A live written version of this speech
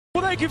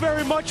Well, thank you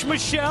very much,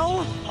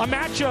 Michelle. A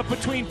matchup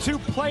between two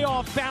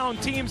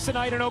playoff-bound teams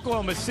tonight in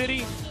Oklahoma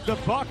City. The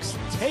Bucks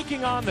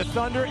taking on the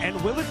Thunder,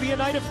 and will it be a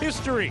night of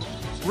history?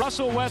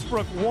 Russell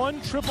Westbrook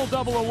one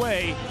triple-double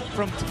away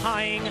from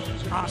tying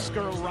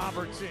Oscar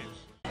Robertson.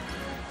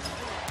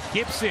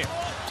 Gibson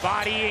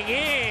bodying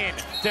in,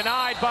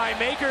 denied by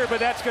Maker, but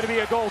that's going to be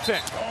a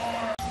goaltend.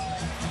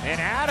 And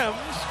Adams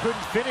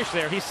couldn't finish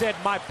there. He said,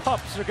 my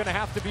pups are going to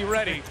have to be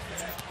ready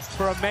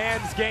for a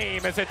man's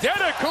game, as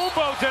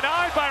Antetokounmpo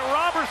denied by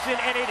Robertson,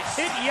 and it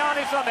hit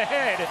Giannis on the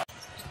head.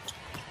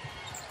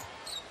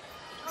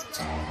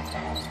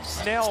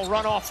 Snell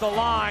run off the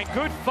line,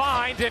 good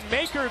find, and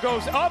Maker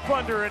goes up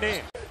under and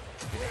in.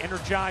 An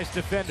energized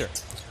defender.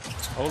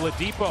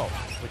 Oladipo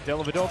with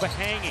Dellavedova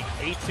hanging,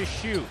 8 to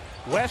shoot.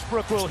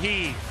 Westbrook will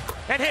heave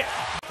and hit.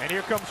 And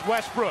here comes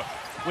Westbrook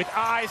with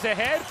eyes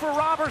ahead for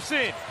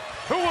Robertson,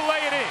 who will lay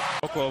it in.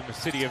 Oklahoma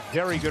City, a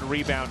very good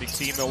rebounding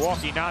team.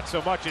 Milwaukee, not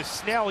so much, as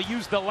Snell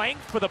used the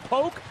length for the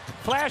poke.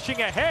 Flashing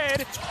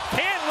ahead,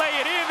 can't lay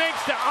it in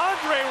thanks to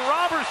Andre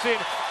Robertson.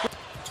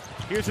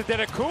 Here's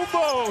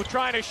Antetokounmpo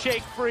trying to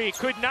shake free.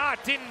 Could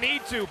not, didn't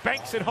need to,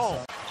 banks it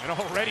home. And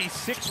already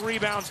 6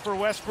 rebounds for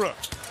Westbrook.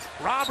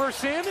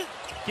 Robertson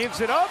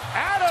gives it up,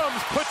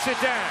 Adams puts it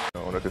down.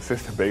 On a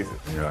consistent basis,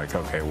 you're like,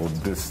 okay, well,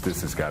 this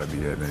has got to be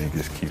it, and then he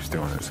just keeps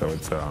doing it. So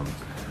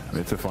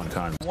it's a fun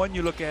time. One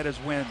you look at is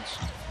wins,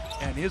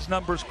 and his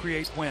numbers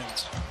create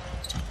wins.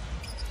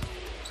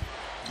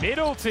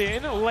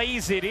 Middleton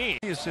lays it in.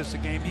 He assists a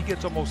game, he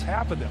gets almost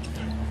half of them.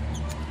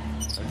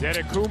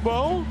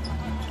 Antetokounmpo,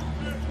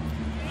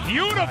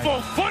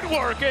 beautiful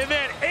footwork, and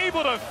then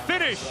able to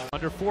finish.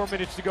 Under 4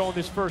 minutes to go in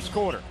this first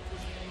quarter.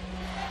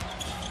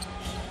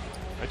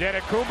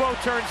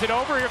 Antetokounmpo turns it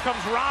over. Here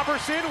comes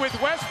Robertson with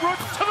Westbrook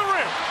to the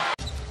rim.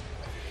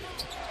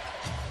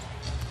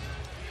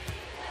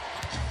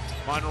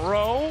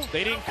 Monroe,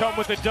 they didn't come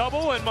with a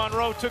double, and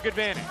Monroe took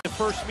advantage. The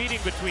first meeting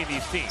between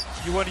these teams.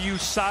 You want to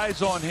use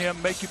size on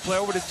him, make you play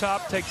over the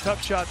top, take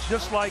tough shots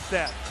just like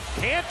that.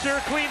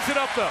 Cantor cleans it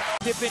up, though.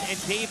 Pippen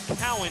and Dave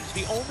Cowens,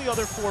 the only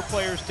other 4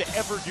 players to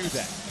ever do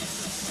that.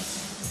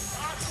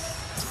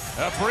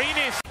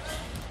 Abrines.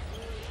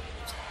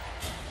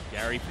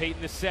 Gary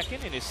Payton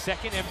II in his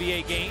second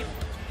NBA game.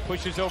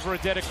 Pushes over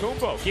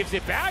Antetokounmpo, gives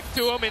it back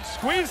to him and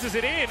squeezes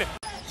it in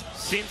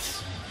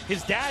since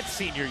his dad's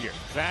senior year,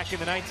 back in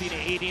the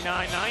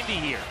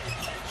 1989-90 year.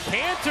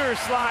 Cantor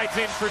slides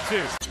in for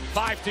 2.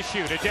 5 to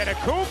shoot.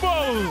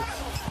 Antetokounmpo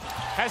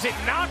has it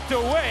knocked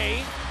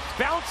away,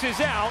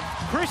 bounces out.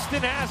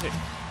 Kristen has it.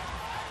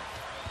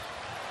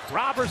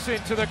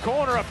 Robertson to the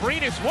corner.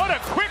 Abrines, what a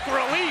quick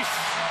release.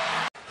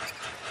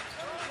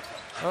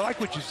 I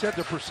like what you said,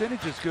 the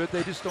percentage is good,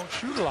 they just don't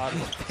shoot a lot of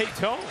them. They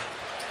don't.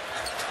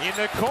 In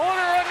the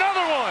corner,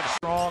 another one.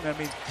 Strong, I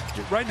mean,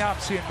 right now I'm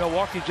seeing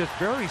Milwaukee just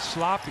very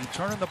sloppy,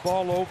 turning the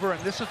ball over,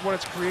 and this is what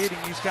it's creating,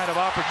 these kind of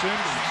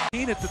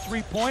opportunities. At the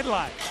three-point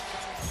line.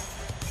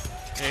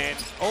 And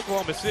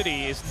Oklahoma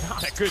City is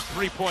not a good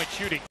three-point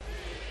shooting.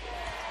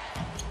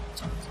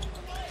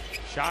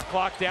 Shot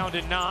clock down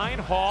to 9.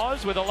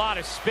 Hawes with a lot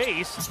of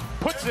space,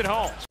 puts it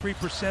home.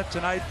 3%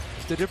 tonight.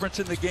 The difference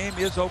in the game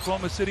is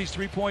Oklahoma City's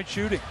three-point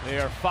shooting. They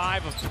are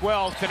 5 of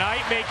 12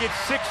 tonight, make it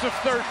 6 of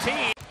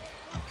 13.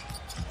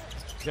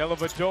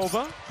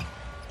 Dellavedova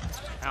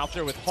out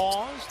there with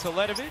Hawes,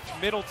 Teletovic,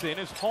 Middleton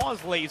as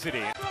Hawes lays it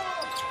in.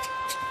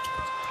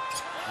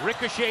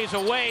 Ricochets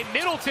away,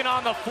 Middleton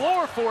on the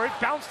floor for it,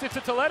 bounced it to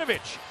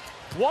Teletovic.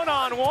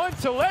 One-on-one,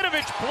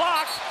 Teletovic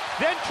blocked,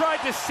 then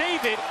tried to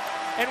save it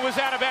and was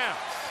out of bounds.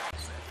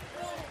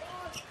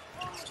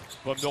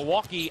 But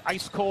Milwaukee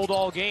ice cold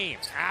all game.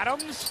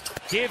 Adams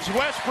gives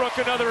Westbrook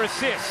another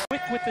assist.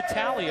 Quick with the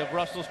tally of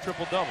Russell's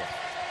triple-double.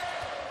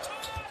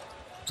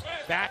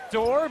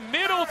 Backdoor,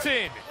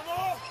 Middleton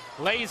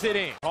lays it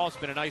in. Hall's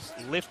been a nice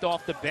lift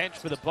off the bench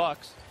for the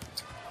Bucks.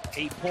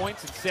 8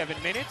 points in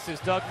 7 minutes as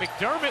Doug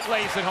McDermott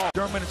lays it home.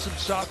 McDermott and some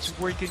shots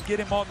where he can get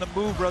him on the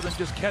move rather than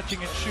just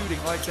catching and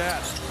shooting like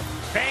that.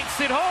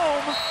 Banks it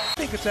home. I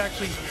think it's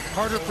actually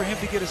harder for him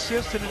to get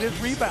assists than it is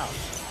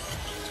rebounds.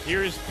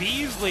 Here's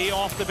Beasley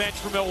off the bench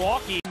for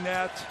Milwaukee.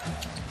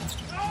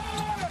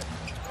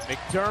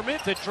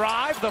 McDermott, the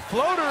drive, the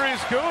floater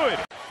is good.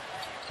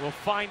 We'll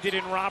find it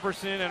in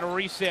Robertson and a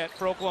reset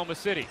for Oklahoma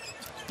City.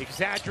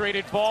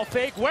 Exaggerated ball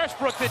fake,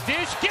 Westbrook the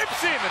dish,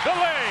 Gibson the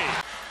lay.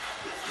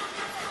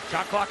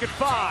 Shot clock at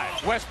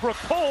 5, Westbrook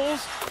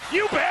pulls,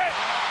 you bet!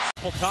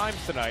 Couple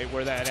times tonight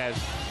where that has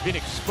been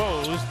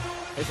exposed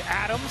as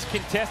Adams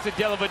contested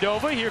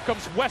Dellavedova. Here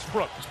comes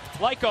Westbrook.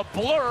 Like a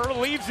blur,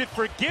 leaves it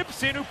for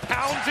Gibson, who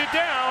pounds it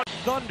down.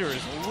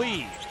 Thunder's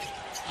lead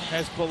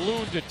has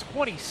ballooned to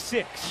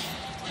 26.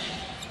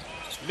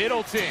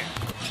 Middleton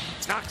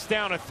knocks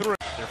down a 3.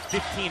 They're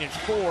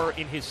 15-4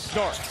 in his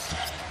starts.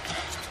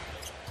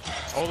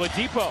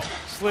 Oladipo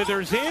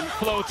slithers in,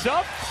 floats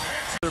up.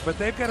 But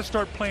they've got to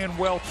start playing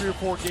well 3 or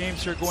 4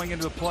 games here going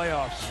into the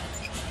playoffs.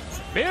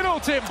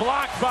 Middleton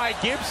blocked by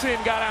Gibson,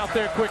 got out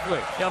there quickly.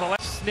 Down the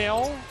left,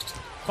 Snell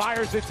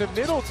fires it to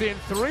Middleton,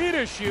 3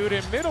 to shoot,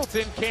 and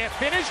Middleton can't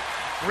finish.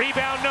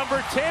 Rebound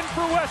number 10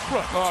 for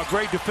Westbrook. Oh,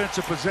 great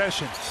defensive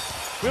possession.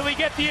 Will he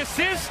get the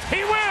assist?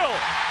 He will!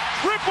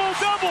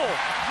 Triple-double,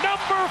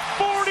 number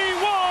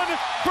 41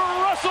 for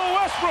Russell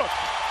Westbrook.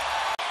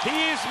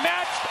 He has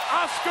matched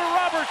Oscar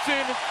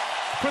Robertson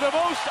for the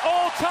most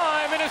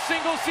all-time in a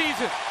single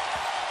season.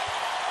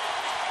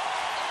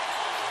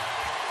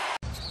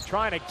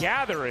 Trying to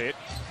gather it,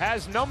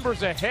 has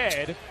numbers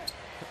ahead.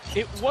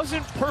 It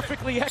wasn't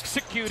perfectly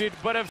executed,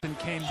 but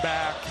came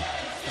back,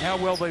 and how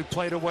well they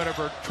played or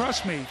whatever.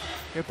 Trust me,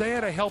 if they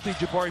had a healthy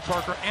Jabari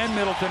Parker and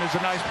Middleton, is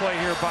a nice play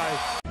here by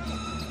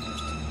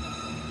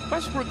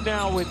Westbrook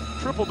now with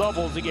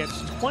triple-doubles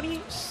against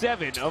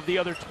 27 of the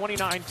other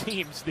 29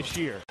 teams this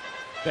year.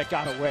 That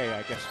got away,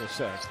 I guess we'll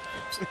say.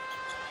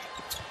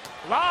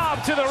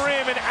 Lob to the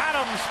rim, and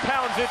Adams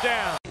pounds it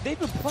down. They've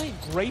been playing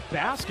great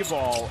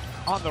basketball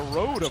on the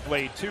road of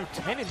late, too.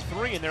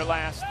 10-3 in their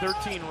last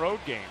 13 road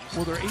games.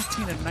 Well, they're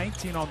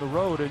 18-19 on the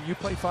road, and you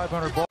play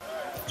 500 ball.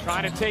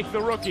 Trying to take the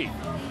rookie.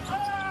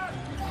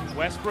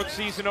 Westbrook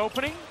season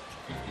opening.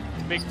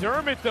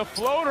 McDermott, the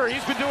floater.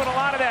 He's been doing a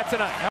lot of that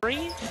tonight.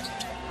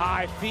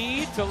 High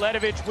feed.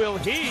 Teletovic will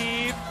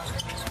heave.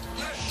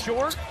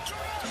 Short.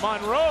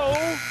 Monroe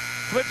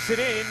flips it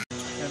in.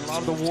 And a lot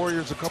of the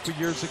Warriors a couple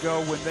years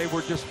ago, when they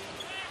were just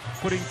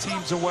putting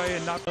teams away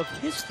and not of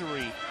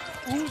history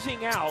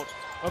oozing out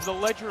of the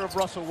ledger of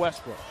Russell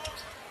Westbrook.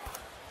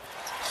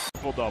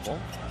 Triple-double.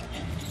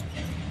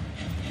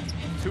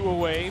 2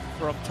 away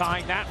from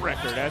tying that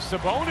record as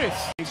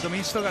Sabonis. I mean,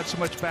 he's still got so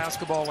much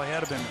basketball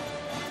ahead of him.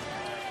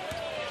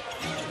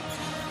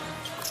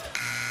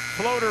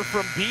 Floater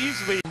from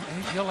Beasley.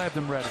 He'll have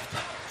them ready.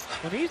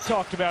 And he's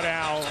talked about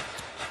how,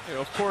 you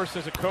know, of course,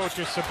 as a coach,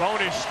 as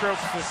Sabonis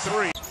strokes the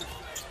 3.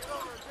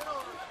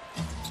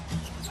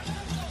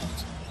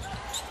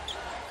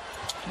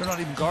 They're not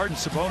even guarding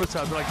Sabonis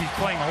out there, like he's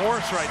playing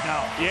horse right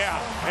now.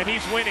 Yeah, and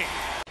he's winning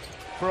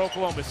for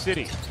Oklahoma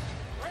City.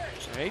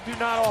 They do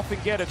not often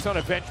get a ton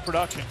of bench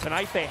production.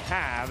 Tonight they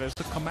have. As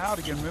to come out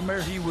again.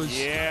 Remember, he was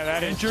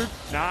injured.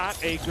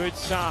 Not a good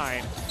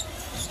sign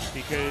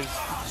because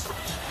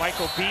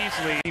Michael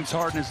Beasley. James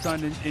Harden has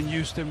done in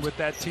Houston with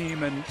that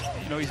team, and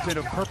you know, he's been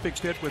a perfect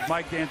fit with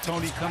Mike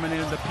D'Antoni coming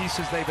in, the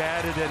pieces they've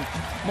added,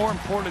 and more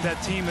importantly,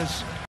 that team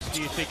is.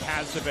 Do you think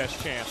has the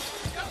best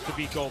chance to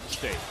beat Golden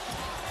State?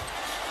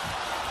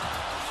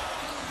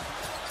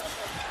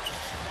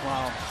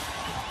 Wow.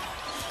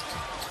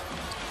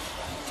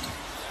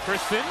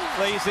 Kristen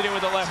lays it in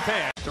with the left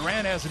hand.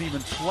 Durant hasn't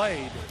even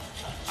played.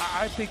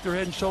 I think they're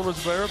head and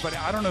shoulders above everybody.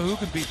 I don't know who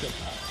can beat them.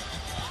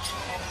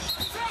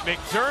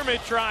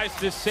 McDermott tries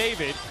to save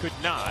it, could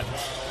not.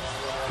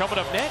 Coming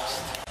up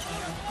next,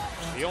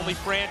 the only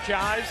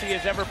franchise he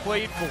has ever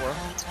played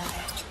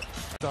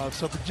for.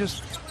 So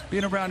just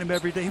being around him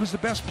every day, he was the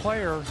best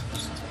player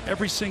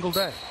every single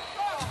day.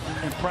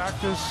 In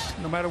practice,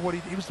 no matter what,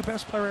 he was the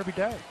best player every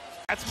day.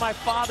 That's my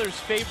father's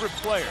favorite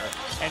player,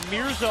 and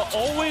Mirza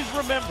always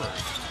remembers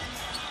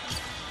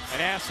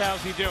and asks,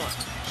 how's he doing?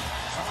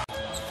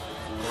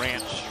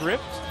 Grant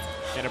stripped,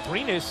 and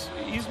Abrinas,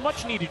 he's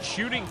much needed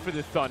shooting for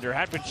the Thunder,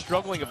 had been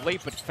struggling of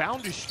late, but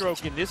found his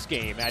stroke in this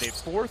game, added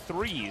 4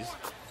 threes,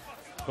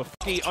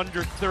 before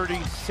under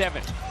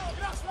 37.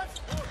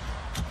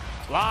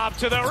 Lob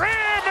to the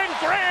rim, and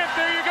Grant,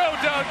 there you go,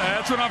 Doug.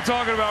 That's what I'm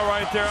talking about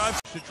right there.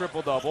 To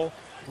triple-double.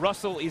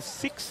 Russell is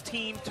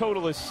 16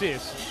 total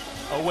assists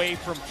away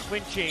from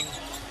clinching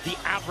the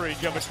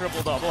average of a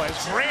triple-double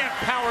as Grant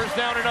powers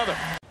down another.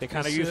 They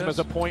kind of use him as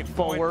a point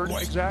forward.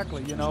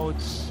 Exactly. You know,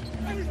 it's,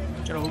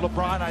 you know,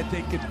 LeBron, I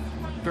think, is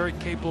very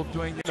capable of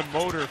doing the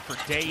motor for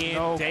day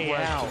in, day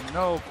out.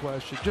 No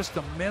question. Just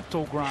a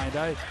mental grind.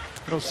 You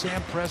know,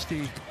 Sam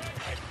Presti,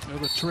 you know,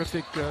 the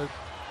terrific.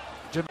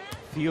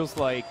 Feels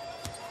like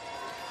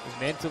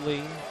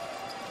mentally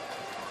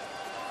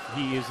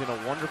he is in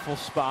a wonderful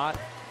spot.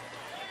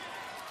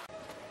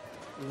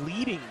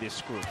 Leading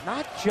this group,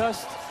 not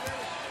just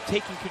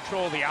taking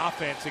control of the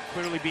offense and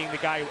clearly being the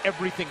guy who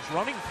everything's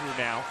running through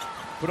now,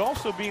 but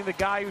also being the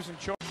guy who's in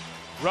charge.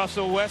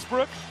 Russell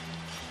Westbrook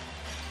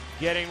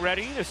getting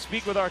ready to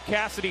speak with our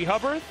Cassidy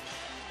Hubbard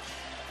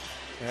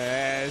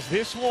as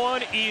this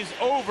one is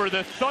over.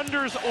 The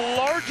Thunder's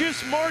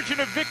largest margin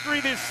of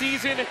victory this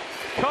season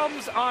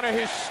comes on a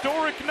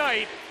historic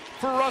night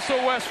for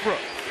Russell Westbrook.